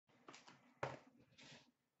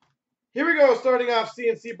Here we go, starting off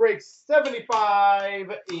CNC break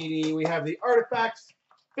 7580. We have the Artifacts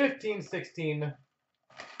 1516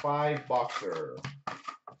 5-boxer.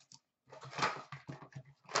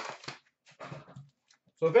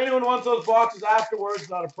 So if anyone wants those boxes afterwards,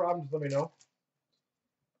 not a problem, just let me know.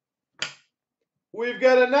 We've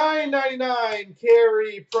got a $9.99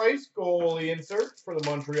 Carey Price goalie insert for the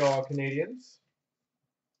Montreal Canadiens.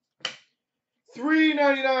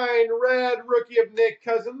 $3.99 red rookie of Nick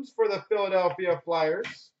Cousins for the Philadelphia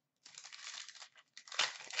Flyers.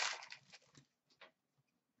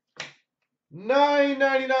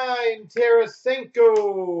 $9.99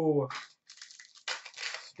 Tarasenko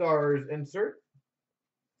Stars insert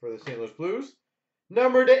for the St. Louis Blues.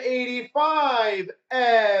 Number to 85,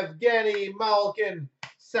 Evgeny Malkin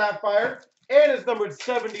Sapphire. And it's numbered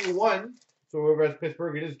 71. So whoever has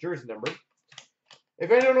Pittsburgh, it is jersey number. If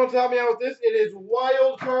anyone wants to help me out with this, it is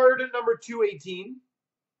wild card number 218.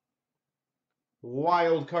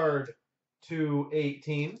 Wild card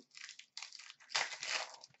 218.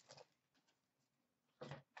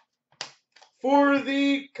 For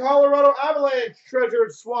the Colorado Avalanche,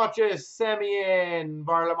 treasured swatches, Semyon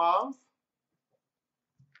Varlamov.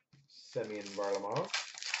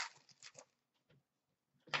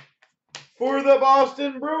 For the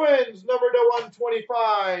Boston Bruins, number to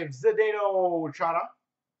 125, Zdeno Chara.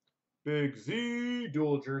 Big Z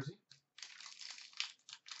dual jersey.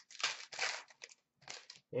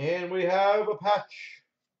 And we have a patch.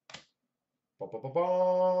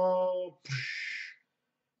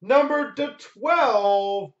 Number to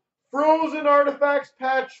 12, Frozen Artifacts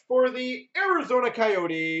patch for the Arizona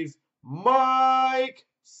Coyotes, Mike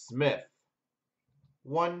Smith.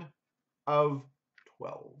 1 of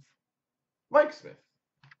 12. Mike Smith.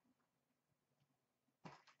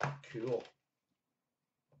 Cool.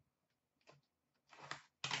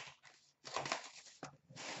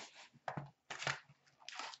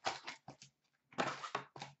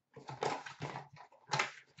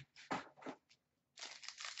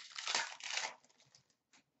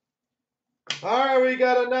 All right, we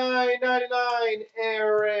got a $9.99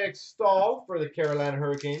 Eric Stahl for the Carolina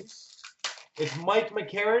Hurricanes. It's Mike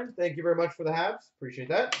McCarron. Thank you very much for the halves. Appreciate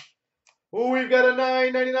that. Ooh, we've got a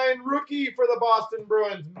 $9.99 rookie for the Boston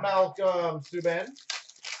Bruins, Malcolm Subban.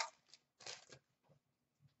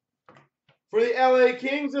 For the LA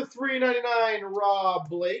Kings, a $3.99 Rob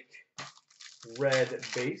Blake, red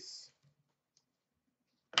base.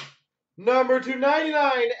 Number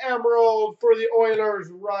 299 Emerald for the Oilers,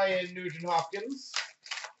 Ryan Nugent-Hopkins.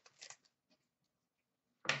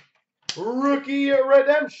 Rookie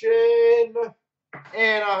Redemption,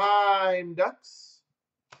 Anaheim Ducks.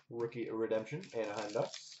 Rookie Redemption, Anaheim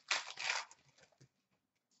Ducks.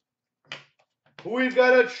 We've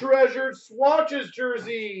got a treasured swatches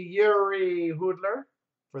jersey, Yuri Hudler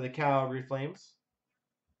for the Calgary Flames.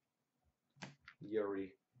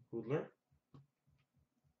 Yuri Hudler.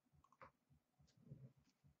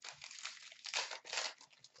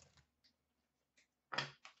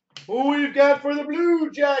 Who we've got for the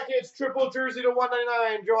Blue Jackets, triple jersey to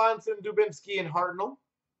 199, Johansson, Dubinsky, and Hartnell.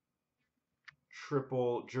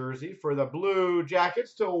 Triple jersey for the Blue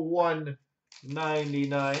Jackets to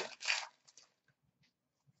 199.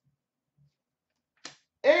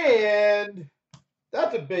 And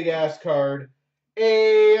that's a big-ass card.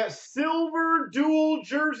 A silver dual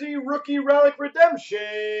jersey rookie relic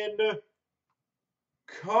redemption.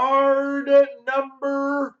 Card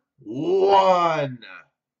number 1.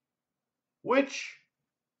 Which,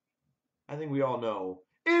 I think we all know,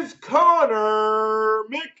 is Connor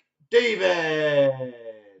McDavid.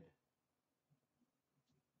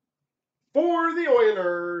 For the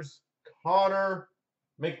Oilers, Connor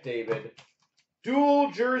McDavid. Dual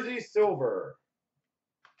jersey silver.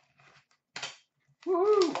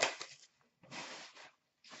 Woohoo!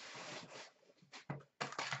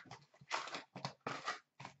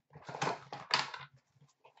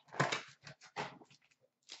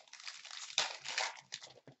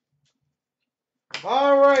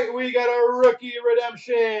 All right, we got a rookie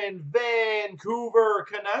redemption, Vancouver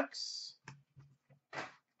Canucks.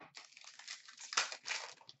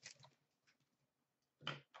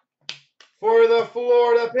 For the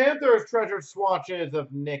Florida Panthers, treasured swatches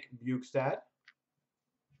of Nick Bjugstad.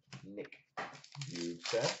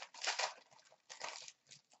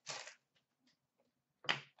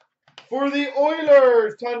 For the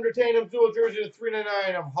Oilers, Tundra Tandem dual jersey to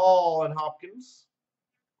 399 of Hall and Hopkins.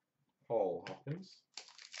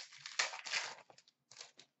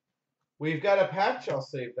 We've got a patch. I'll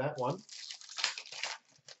save that one.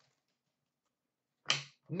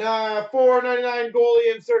 $4.99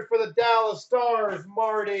 goalie insert for the Dallas Stars,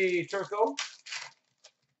 Marty Turco.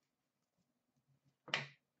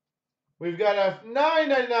 We've got a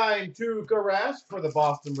 $9.99 to Rask for the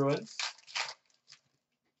Boston Bruins.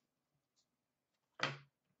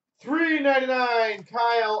 $3.99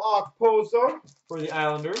 Kyle Okposo for the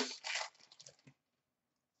Islanders.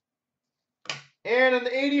 And an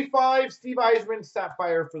 85 Steve Yzerman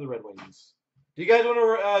Sapphire for the Red Wings. Do you guys want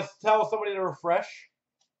to tell somebody to refresh?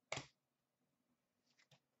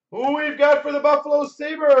 Who we've got for the Buffalo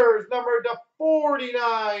Sabres, number to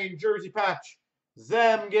 49 jersey patch,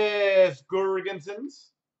 Zemgus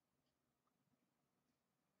Girgensons.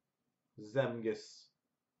 The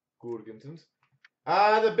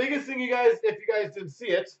biggest thing, you guys, if you guys didn't see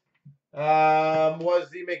it, was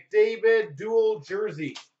the McDavid dual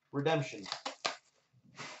jersey redemption.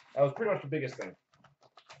 That was pretty much the biggest thing.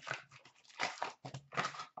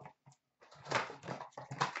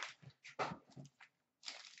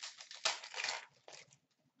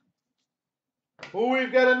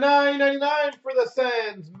 We've got a $9.99 for the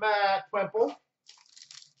Sens, Matt Wemple.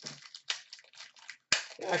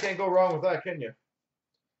 Yeah, I can't go wrong with that, can you?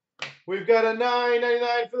 We've got a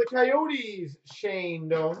 $9.99 for the Coyotes, Shane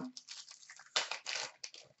Doan.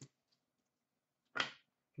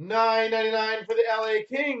 $9.99 for the LA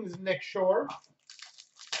Kings, Nick Shore.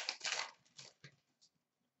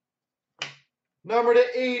 Number to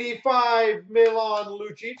 85, Milan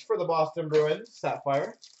Lucic for the Boston Bruins,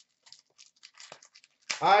 Sapphire.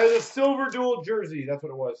 It was a silver dual jersey. That's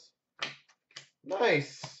what it was.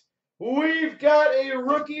 Nice. We've got a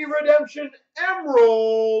rookie redemption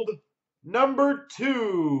emerald, number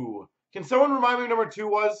 2. Can someone remind me what number 2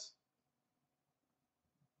 was?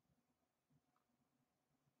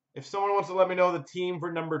 If someone wants to let me know the team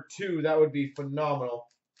for number 2, that would be phenomenal.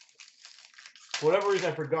 For whatever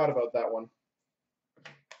reason, I forgot about that one.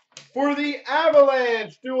 For the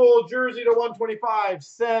Avalanche, dual jersey to 125,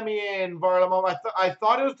 Semyon Varlamov. I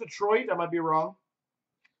thought it was Detroit. I might be wrong.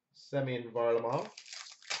 Semyon Varlamov.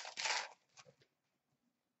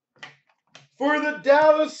 For the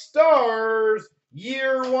Dallas Stars,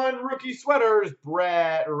 year 1 rookie sweaters,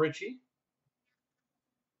 Brett Ritchie.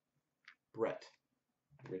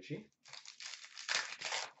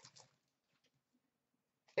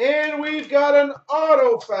 And we've got an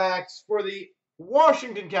Autofax for the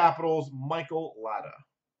Washington Capitals, Michael Latta.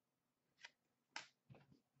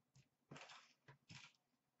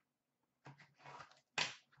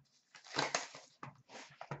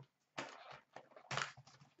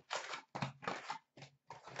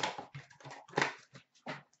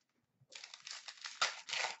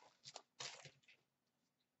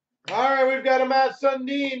 All right, we've got a Matt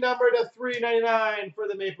Sundin, number to 399 for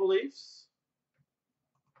the Maple Leafs.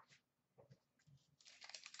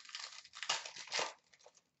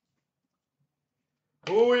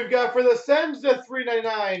 Who we've got for the Sens to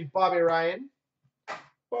 399, Bobby Ryan.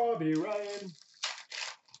 For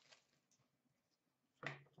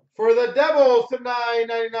the Devils to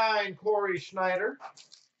 999, Corey Schneider.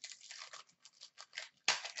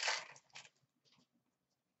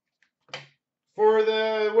 For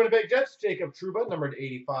the Winnipeg Jets, Jacob Trouba, numbered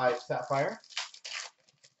 85, Sapphire.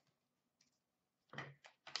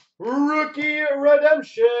 Rookie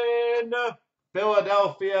redemption,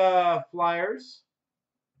 Philadelphia Flyers.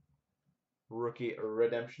 Rookie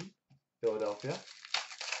redemption, Philadelphia.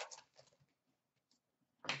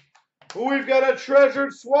 We've got a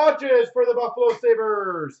treasured swatches for the Buffalo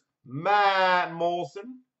Sabres, Matt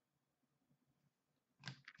Molson.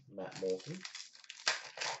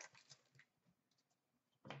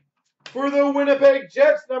 For the Winnipeg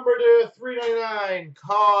Jets, number to 399,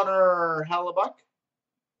 Connor Hellebuck.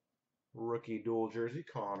 Rookie dual jersey,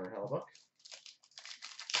 Connor Hellebuck.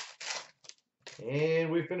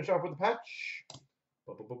 And we finish off with the patch.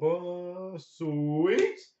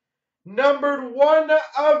 Sweet. Numbered 1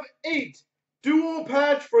 of 8. Dual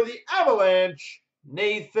patch for the Avalanche,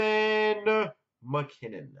 Nathan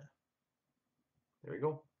McKinnon. There we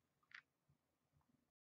go.